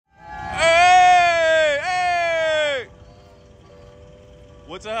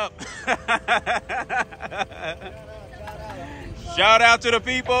what's up? Shout out to the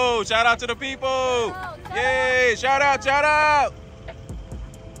people. Shout out to the people. Yay, shout out, shout out.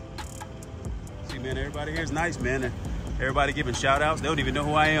 See, man, everybody here is nice, man. Everybody giving shout outs. They don't even know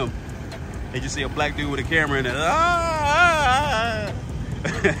who I am. They just see a black dude with a camera and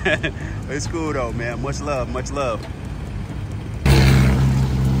it's cool though, man. Much love, much love.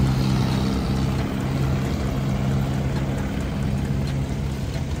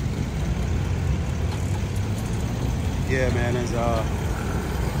 Yeah, man,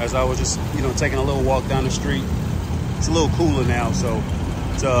 as I was just, taking a little walk down the street, it's a little cooler now, so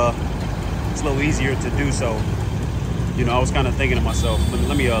it's a little easier to do so. I was kind of thinking to myself,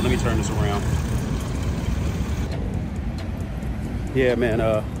 let me turn this around. Yeah, man,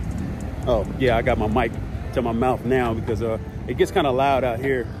 oh, yeah, I got my mic to my mouth now because it gets kind of loud out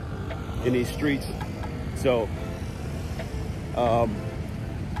here in these streets. So, how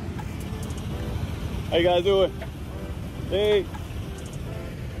you guys doing? Hey.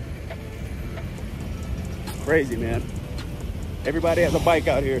 It's crazy, man. Everybody has a bike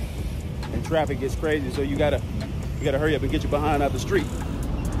out here and traffic gets crazy, so you gotta hurry up and get your behind out the street,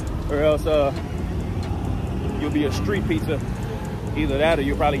 or else you'll be a street pizza. Either that or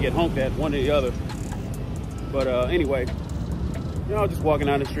you'll probably get honked at, one or the other. But anyway, I was just walking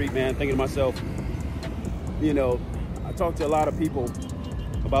down the street, man, thinking to myself, I talked to a lot of people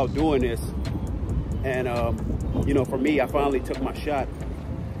about doing this, and for me, I finally took my shot,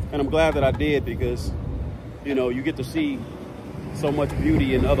 and I'm glad that I did because, you get to see so much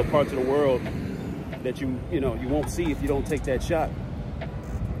beauty in other parts of the world that you won't see if you don't take that shot.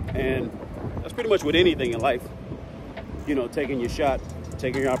 And that's pretty much with anything in life, taking your shot,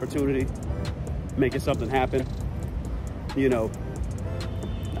 taking your opportunity, making something happen.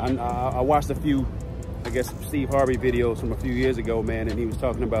 I watched a few, I guess, Steve Harvey videos from a few years ago, man, and he was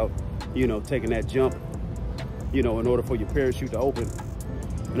talking about, taking that jump, in order for your parachute to open.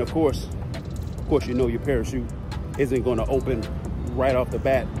 And of course, your parachute isn't going to open right off the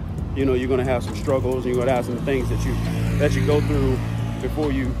bat. You're going to have some struggles, you're going to have some things that you go through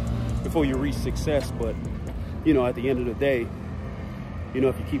before you reach success. But, at the end of the day, if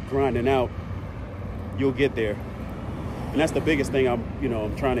you keep grinding out, you'll get there. And that's the biggest thing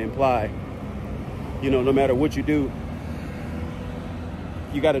I'm trying to imply. No matter what you do,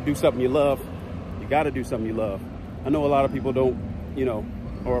 you got to do something you love. You got to do something you love. I know a lot of people don't,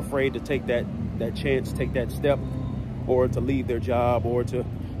 are afraid to take that chance, take that step, or to leave their job, or to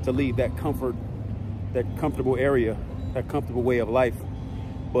leave that comfortable area, that comfortable way of life.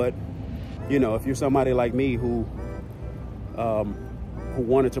 But, if you're somebody like me who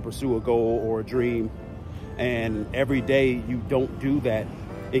wanted to pursue a goal or a dream, and every day you don't do that,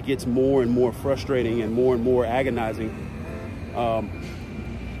 it gets more and more frustrating and more agonizing.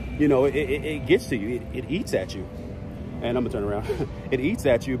 It gets to you. It eats at you. And I'm gonna turn around. It eats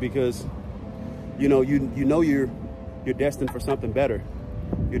at you because, you're destined for something better.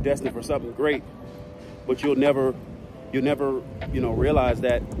 You're destined for something great, but you'll never, realize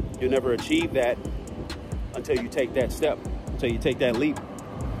that. You'll never achieve that until you take that step, until you take that leap.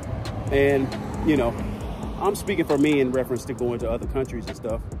 And, I'm speaking for me in reference to going to other countries and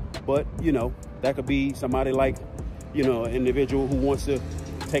stuff, but, that could be somebody like, an individual who wants to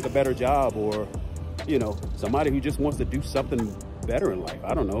take a better job, or, somebody who just wants to do something better in life.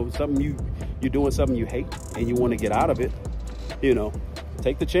 I don't know, you're doing something you hate and you want to get out of it,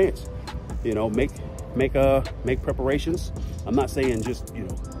 take the chance, make preparations. I'm not saying just,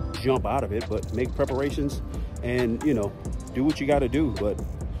 jump out of it, but make preparations and, do what you got to do. But,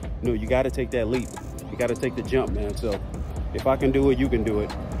 you got to take that leap. You got to take the jump, man. So if I can do it, you can do it.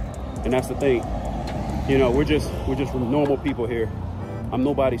 And that's the thing. We're just normal people here. I'm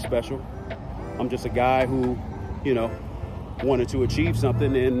nobody special. I'm just a guy who, wanted to achieve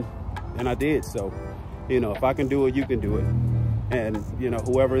something, and I did. So, if I can do it, you can do it. And,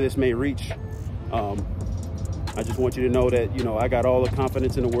 whoever this may reach, I just want you to know that, I got all the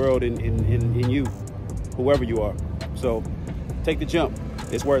confidence in the world in you, whoever you are. So take the jump.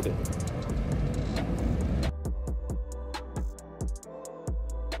 It's worth it.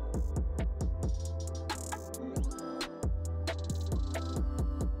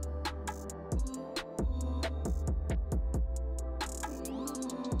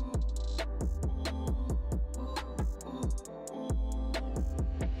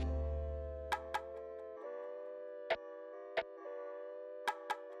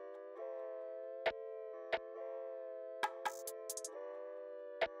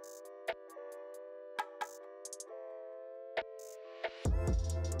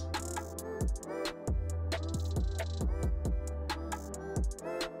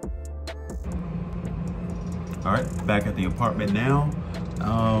 All right, back at the apartment now.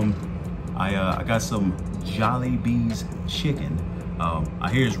 I got some Jollibee's chicken. I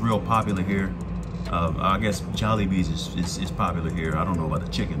hear it's real popular here. I guess Jollibee's is popular here. I don't know about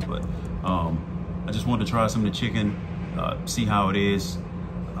the chicken, but I just wanted to try some of the chicken, see how it is.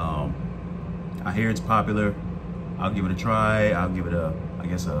 I hear it's popular. I'll give it a try. I'll give it I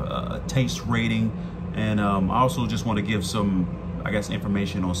guess a taste rating. And I also just want to give some, I guess,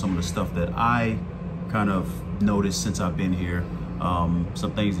 information on some of the stuff that I kind of noticed since I've been here.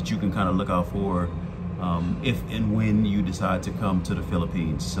 Some things that you can kind of look out for if and when you decide to come to the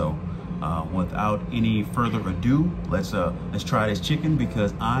Philippines. So without any further ado, let's try this chicken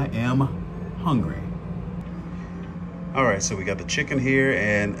because I am hungry. All right, so we got the chicken here,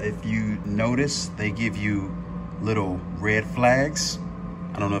 and if you notice, they give you little red flags.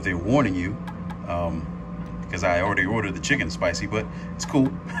 I don't know if they're warning you, because I already ordered the chicken spicy, but it's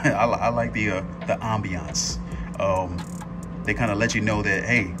cool. I like the ambiance. They kind of let you know that,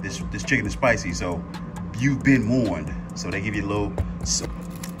 hey, this chicken is spicy, so you've been warned. So they give you a little,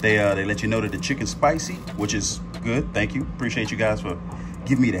 they let you know that the chicken's spicy, which is good. Thank you. Appreciate you guys for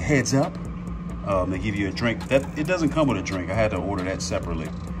giving me the heads up. They give you a drink. It doesn't come with a drink. I had to order that separately.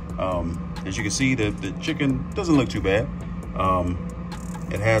 As you can see, the chicken doesn't look too bad.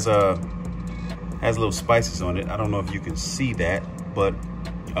 It has little spices on it. I don't know if you can see that, but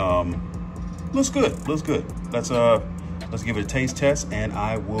looks good. Looks good. Let's give it a taste test, and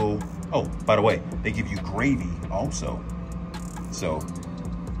I will. Oh, by the way, they give you gravy also. So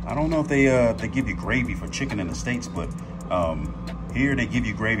I don't know if they give you gravy for chicken in the States, but here they give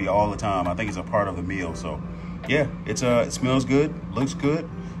you gravy all the time. I think it's a part of the meal. So yeah, it smells good, looks good.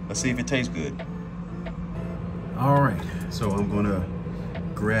 Let's see if it tastes good. All right, so I'm gonna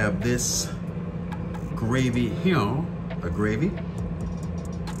grab this gravy here, the gravy,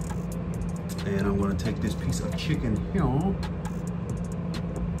 and I'm gonna take this piece of chicken here.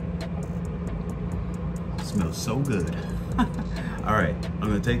 It smells so good. All right, I'm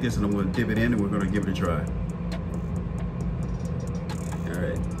gonna take this and I'm gonna dip it in and we're gonna give it a try. All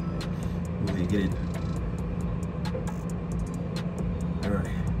right, I'm gonna get it. All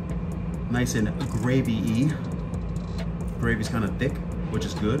right, nice and gravy-y. Gravy's kind of thick, which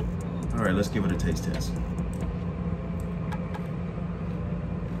is good. All right, let's give it a taste test.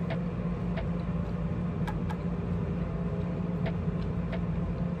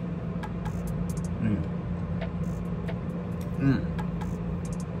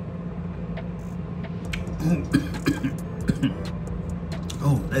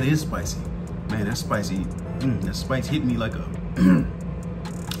 Oh, that is spicy. Man, that's spicy. That spice hit me like a,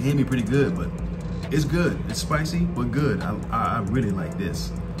 it hit me pretty good, but it's good. It's spicy, but good. I really like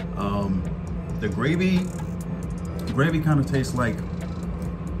this. The gravy kind of tastes like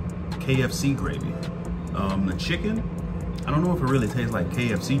KFC gravy. The chicken, I don't know if it really tastes like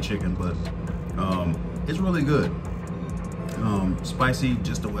KFC chicken, but it's really good. Spicy,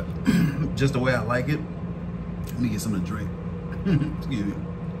 just the way I like it. Let me get something to drink. Excuse me.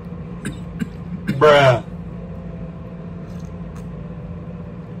 Bruh.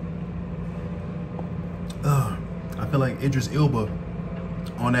 I feel like Idris Elba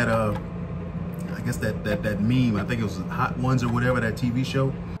on that I guess that meme. I think it was Hot Ones or whatever, that TV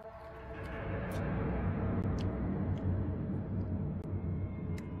show.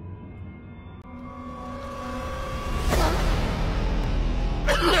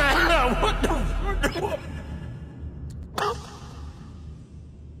 What the?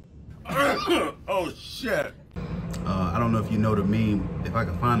 Oh shit. I don't know if you know the meme. If I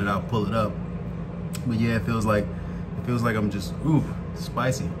can find it, I'll pull it up. But yeah, it feels like I'm just, oof,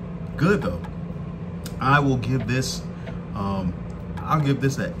 spicy. Good though. I will give this, I'll give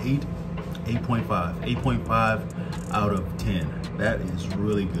this an 8.5. 8.5 out of 10. That is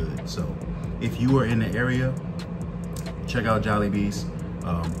really good. So if you are in the area, check out Jollibee's.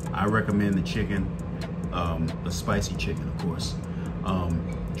 I recommend the chicken, the spicy chicken, of course.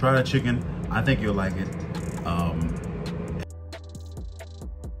 Try the chicken. I think you'll like it.